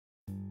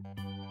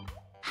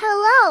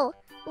Hello,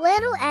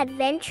 little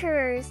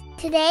adventurers.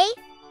 Today,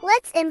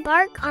 let's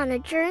embark on a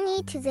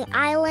journey to the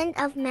island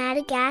of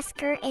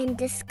Madagascar and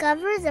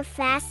discover the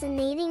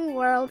fascinating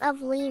world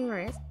of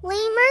lemurs.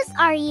 Lemurs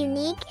are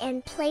unique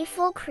and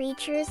playful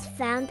creatures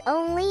found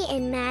only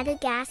in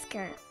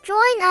Madagascar.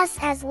 Join us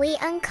as we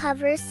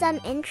uncover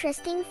some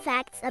interesting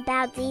facts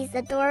about these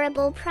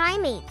adorable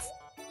primates.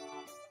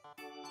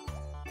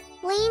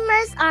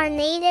 Lemurs are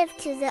native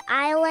to the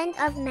island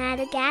of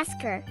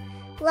Madagascar,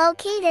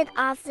 located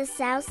off the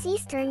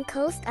southeastern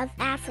coast of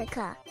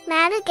Africa.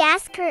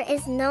 Madagascar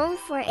is known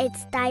for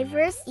its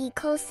diverse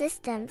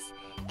ecosystems,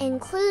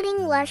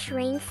 including lush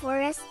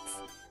rainforests,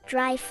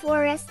 dry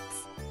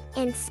forests,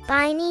 and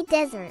spiny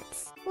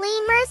deserts.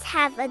 Lemurs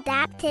have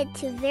adapted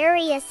to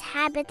various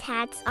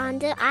habitats on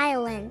the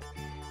island,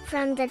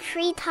 from the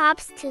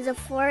treetops to the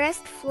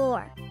forest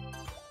floor.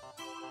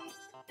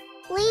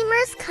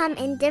 Lemurs come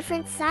in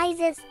different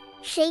sizes,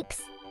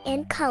 shapes,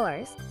 and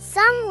colors.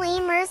 Some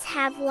lemurs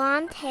have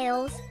long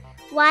tails,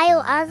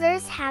 while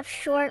others have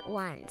short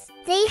ones.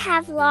 They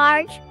have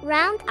large,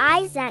 round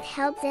eyes that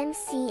help them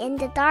see in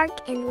the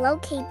dark and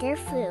locate their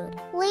food.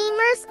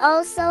 Lemurs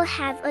also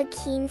have a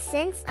keen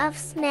sense of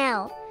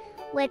smell,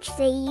 which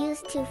they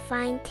use to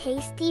find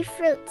tasty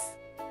fruits,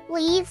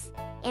 leaves,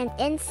 and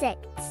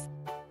insects.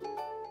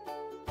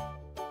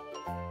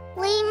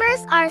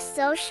 Lemurs are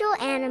social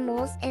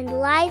animals and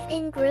live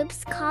in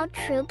groups called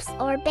troops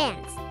or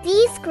bands.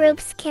 These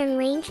groups can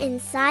range in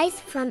size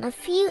from a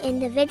few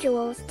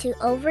individuals to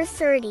over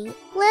 30.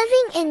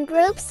 Living in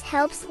groups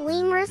helps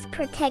lemurs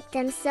protect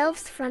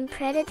themselves from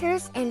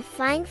predators and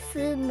find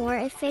food more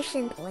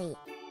efficiently.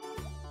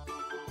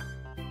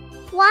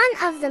 One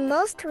of the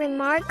most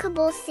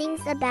remarkable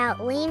things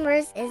about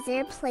lemurs is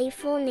their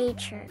playful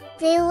nature.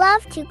 They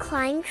love to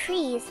climb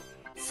trees,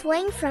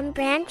 swing from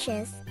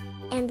branches,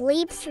 and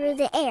leap through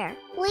the air.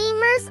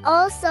 Lemurs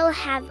also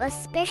have a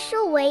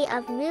special way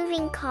of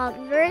moving called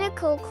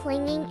vertical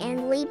clinging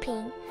and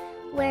leaping,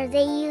 where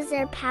they use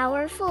their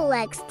powerful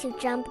legs to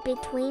jump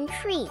between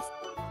trees.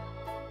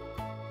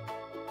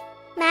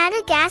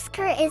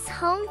 Madagascar is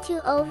home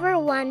to over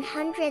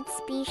 100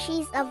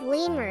 species of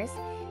lemurs,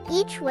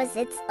 each with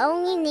its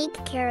own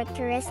unique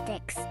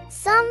characteristics.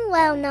 Some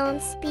well-known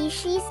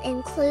species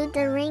include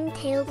the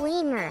ring-tailed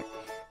lemur,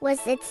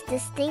 with its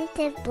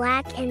distinctive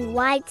black and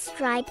white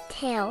striped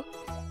tail,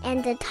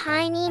 and the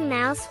tiny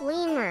mouse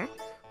lemur,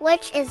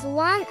 which is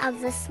one of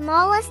the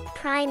smallest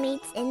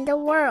primates in the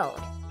world.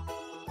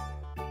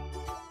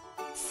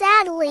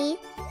 Sadly,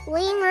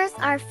 lemurs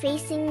are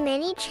facing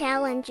many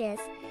challenges,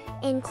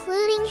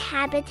 including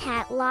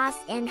habitat loss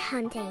and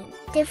hunting.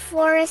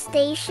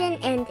 Deforestation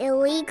and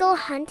illegal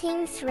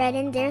hunting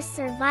threaten their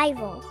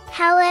survival.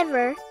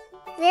 However,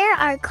 there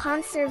are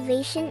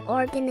conservation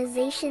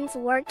organizations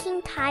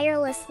working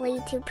tirelessly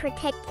to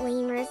protect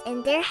lemurs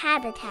and their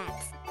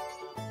habitats.